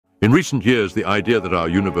In recent years, the idea that our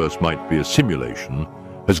universe might be a simulation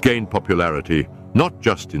has gained popularity not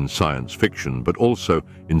just in science fiction, but also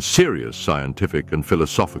in serious scientific and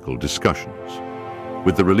philosophical discussions.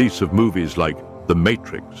 With the release of movies like The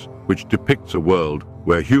Matrix, which depicts a world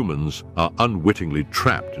where humans are unwittingly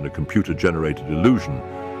trapped in a computer-generated illusion,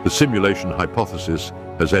 the simulation hypothesis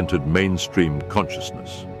has entered mainstream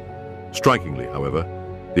consciousness. Strikingly, however,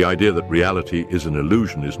 the idea that reality is an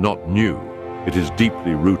illusion is not new. It is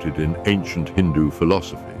deeply rooted in ancient Hindu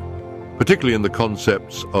philosophy, particularly in the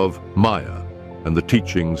concepts of Maya and the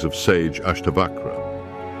teachings of sage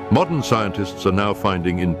Ashtavakra. Modern scientists are now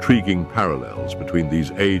finding intriguing parallels between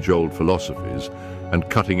these age-old philosophies and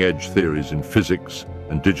cutting-edge theories in physics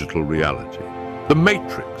and digital reality. The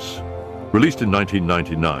Matrix, released in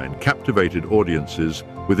 1999, captivated audiences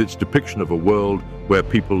with its depiction of a world where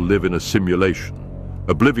people live in a simulation,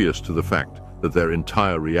 oblivious to the fact that their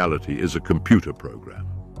entire reality is a computer program.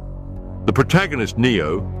 The protagonist,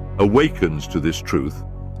 Neo, awakens to this truth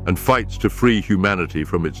and fights to free humanity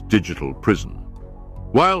from its digital prison.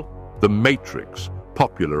 While The Matrix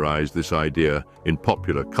popularized this idea in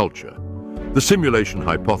popular culture, the simulation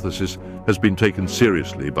hypothesis has been taken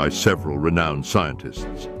seriously by several renowned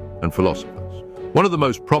scientists and philosophers. One of the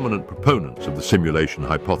most prominent proponents of the simulation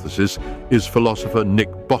hypothesis is philosopher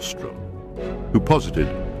Nick Bostrom, who posited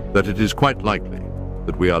that it is quite likely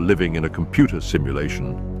that we are living in a computer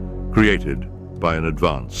simulation created by an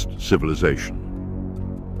advanced civilization.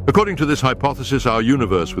 According to this hypothesis, our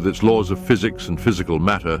universe, with its laws of physics and physical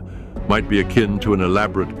matter, might be akin to an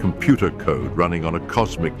elaborate computer code running on a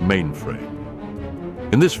cosmic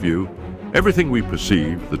mainframe. In this view, everything we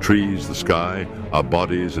perceive, the trees, the sky, our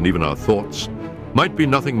bodies, and even our thoughts, might be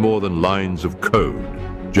nothing more than lines of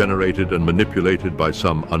code generated and manipulated by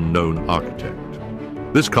some unknown architect.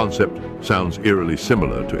 This concept sounds eerily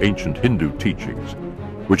similar to ancient Hindu teachings,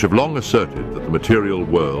 which have long asserted that the material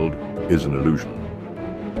world is an illusion.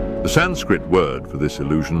 The Sanskrit word for this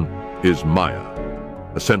illusion is Maya,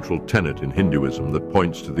 a central tenet in Hinduism that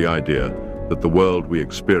points to the idea that the world we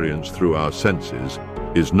experience through our senses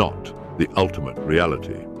is not the ultimate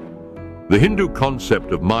reality. The Hindu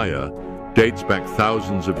concept of Maya dates back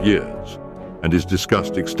thousands of years and is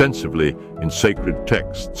discussed extensively in sacred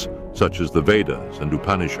texts such as the Vedas and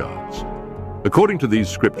Upanishads. According to these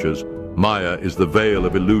scriptures, Maya is the veil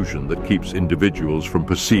of illusion that keeps individuals from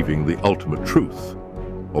perceiving the ultimate truth,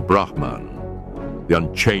 or Brahman, the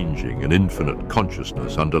unchanging and infinite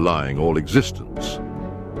consciousness underlying all existence.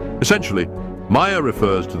 Essentially, Maya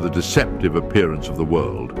refers to the deceptive appearance of the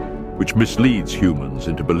world, which misleads humans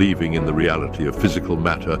into believing in the reality of physical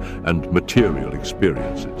matter and material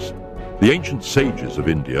experiences. The ancient sages of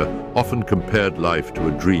India often compared life to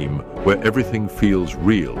a dream where everything feels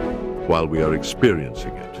real while we are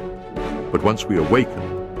experiencing it. But once we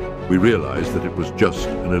awaken, we realize that it was just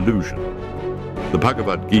an illusion. The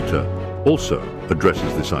Bhagavad Gita also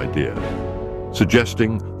addresses this idea,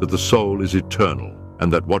 suggesting that the soul is eternal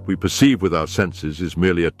and that what we perceive with our senses is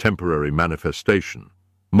merely a temporary manifestation.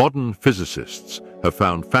 Modern physicists have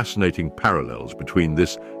found fascinating parallels between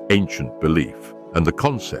this ancient belief and the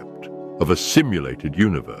concept of a simulated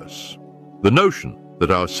universe. The notion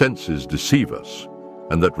that our senses deceive us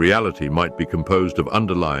and that reality might be composed of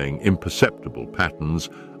underlying imperceptible patterns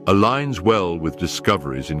aligns well with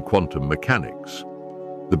discoveries in quantum mechanics.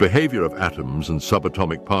 The behavior of atoms and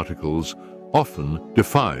subatomic particles often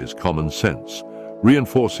defies common sense,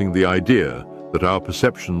 reinforcing the idea that our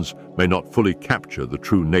perceptions may not fully capture the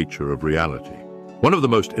true nature of reality. One of the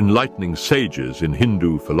most enlightening sages in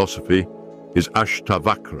Hindu philosophy is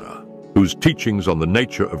Ashtavakra, whose teachings on the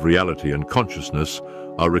nature of reality and consciousness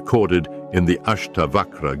are recorded in the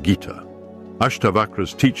Ashtavakra Gita.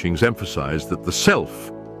 Ashtavakra's teachings emphasize that the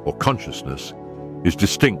self, or consciousness, is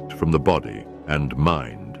distinct from the body and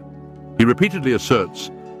mind. He repeatedly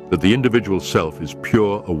asserts that the individual self is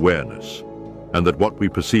pure awareness, and that what we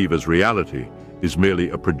perceive as reality is merely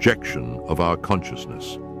a projection of our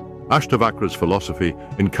consciousness. Ashtavakra's philosophy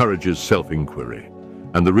encourages self-inquiry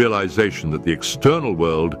and the realization that the external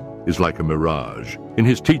world is like a mirage. In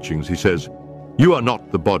his teachings, he says, "You are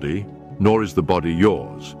not the body, nor is the body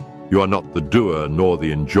yours. You are not the doer nor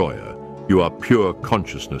the enjoyer. You are pure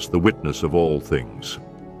consciousness, the witness of all things."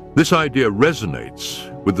 This idea resonates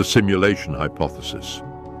with the simulation hypothesis,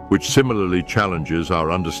 which similarly challenges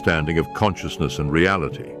our understanding of consciousness and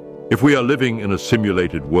reality. If we are living in a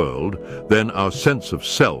simulated world, then our sense of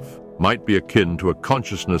self might be akin to a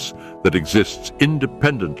consciousness that exists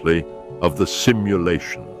independently of the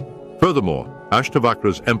simulation. Furthermore,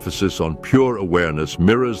 Ashtavakra's emphasis on pure awareness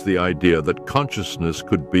mirrors the idea that consciousness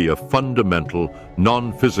could be a fundamental,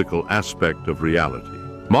 non-physical aspect of reality.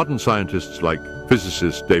 Modern scientists like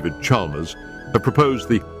physicist David Chalmers have proposed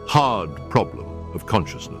the hard problem of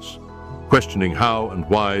consciousness, questioning how and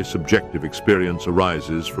why subjective experience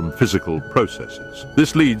arises from physical processes.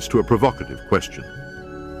 This leads to a provocative question.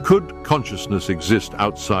 Could consciousness exist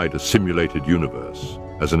outside a simulated universe,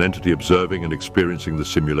 as an entity observing and experiencing the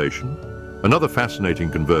simulation? Another fascinating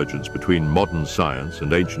convergence between modern science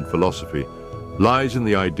and ancient philosophy lies in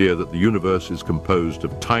the idea that the universe is composed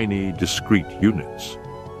of tiny, discrete units.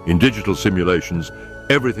 In digital simulations,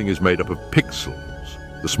 everything is made up of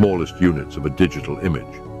pixels, the smallest units of a digital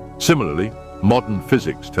image. Similarly, modern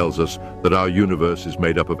physics tells us that our universe is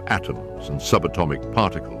made up of atoms and subatomic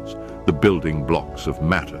particles, the building blocks of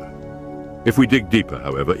matter. If we dig deeper,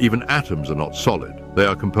 however, even atoms are not solid. They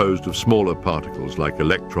are composed of smaller particles like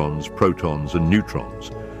electrons, protons, and neutrons,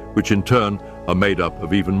 which in turn are made up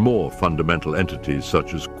of even more fundamental entities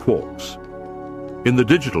such as quarks. In the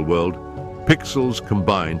digital world, pixels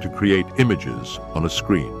combine to create images on a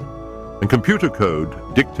screen, and computer code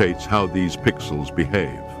dictates how these pixels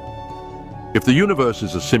behave. If the universe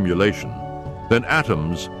is a simulation, then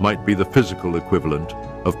atoms might be the physical equivalent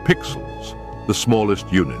of pixels, the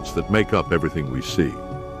smallest units that make up everything we see.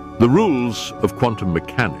 The rules of quantum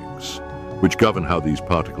mechanics, which govern how these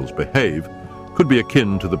particles behave, could be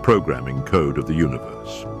akin to the programming code of the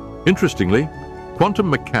universe. Interestingly, quantum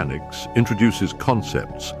mechanics introduces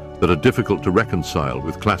concepts that are difficult to reconcile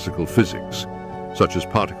with classical physics, such as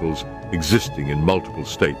particles existing in multiple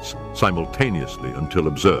states simultaneously until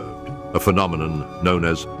observed, a phenomenon known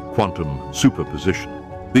as quantum superposition.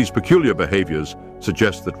 These peculiar behaviors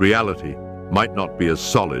suggest that reality might not be as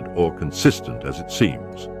solid or consistent as it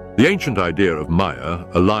seems. The ancient idea of Maya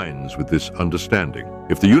aligns with this understanding.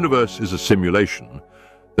 If the universe is a simulation,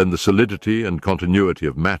 then the solidity and continuity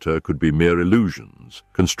of matter could be mere illusions,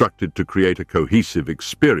 constructed to create a cohesive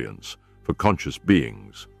experience for conscious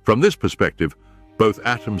beings. From this perspective, both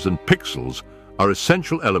atoms and pixels are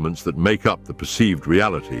essential elements that make up the perceived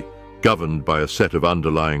reality, governed by a set of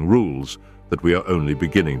underlying rules that we are only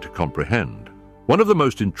beginning to comprehend. One of the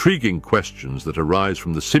most intriguing questions that arise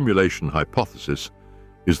from the simulation hypothesis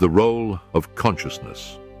is the role of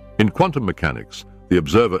consciousness. In quantum mechanics, the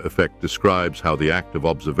observer effect describes how the act of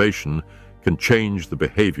observation can change the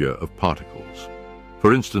behavior of particles.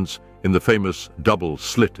 For instance, in the famous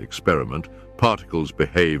double-slit experiment, particles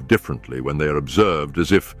behave differently when they are observed,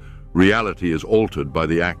 as if reality is altered by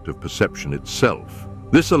the act of perception itself.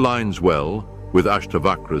 This aligns well with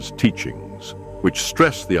Ashtavakra's teachings, which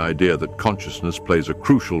stress the idea that consciousness plays a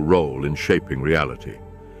crucial role in shaping reality.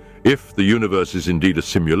 If the universe is indeed a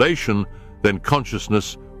simulation, then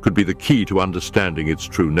consciousness could be the key to understanding its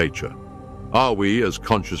true nature. Are we, as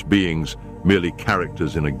conscious beings, merely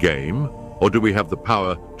characters in a game, or do we have the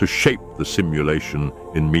power to shape the simulation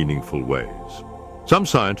in meaningful ways? Some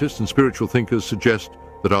scientists and spiritual thinkers suggest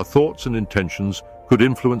that our thoughts and intentions could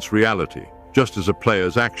influence reality, just as a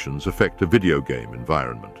player's actions affect a video game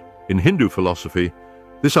environment. In Hindu philosophy,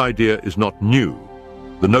 this idea is not new.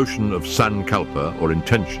 The notion of sankalpa, or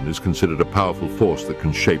intention, is considered a powerful force that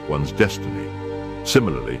can shape one's destiny.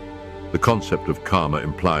 Similarly, the concept of karma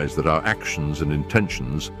implies that our actions and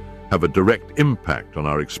intentions have a direct impact on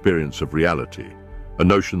our experience of reality, a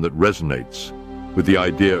notion that resonates with the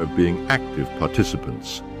idea of being active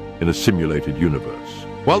participants in a simulated universe.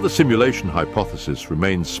 While the simulation hypothesis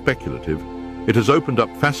remains speculative, it has opened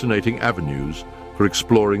up fascinating avenues for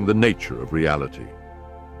exploring the nature of reality.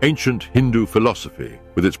 Ancient Hindu philosophy,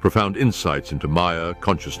 with its profound insights into Maya,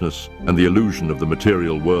 consciousness, and the illusion of the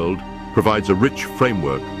material world, provides a rich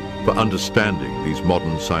framework for understanding these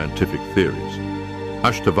modern scientific theories.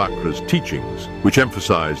 Ashtavakra's teachings, which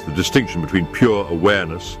emphasize the distinction between pure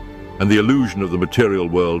awareness and the illusion of the material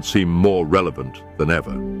world, seem more relevant than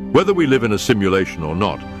ever. Whether we live in a simulation or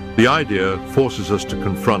not, the idea forces us to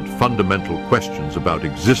confront fundamental questions about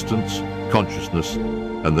existence, consciousness,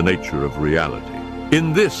 and the nature of reality.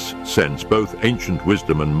 In this sense, both ancient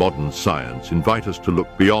wisdom and modern science invite us to look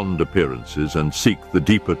beyond appearances and seek the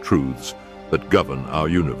deeper truths that govern our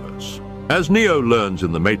universe. As Neo learns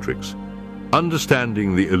in The Matrix,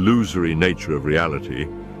 understanding the illusory nature of reality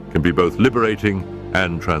can be both liberating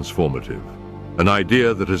and transformative, an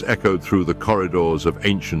idea that has echoed through the corridors of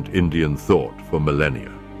ancient Indian thought for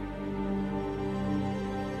millennia.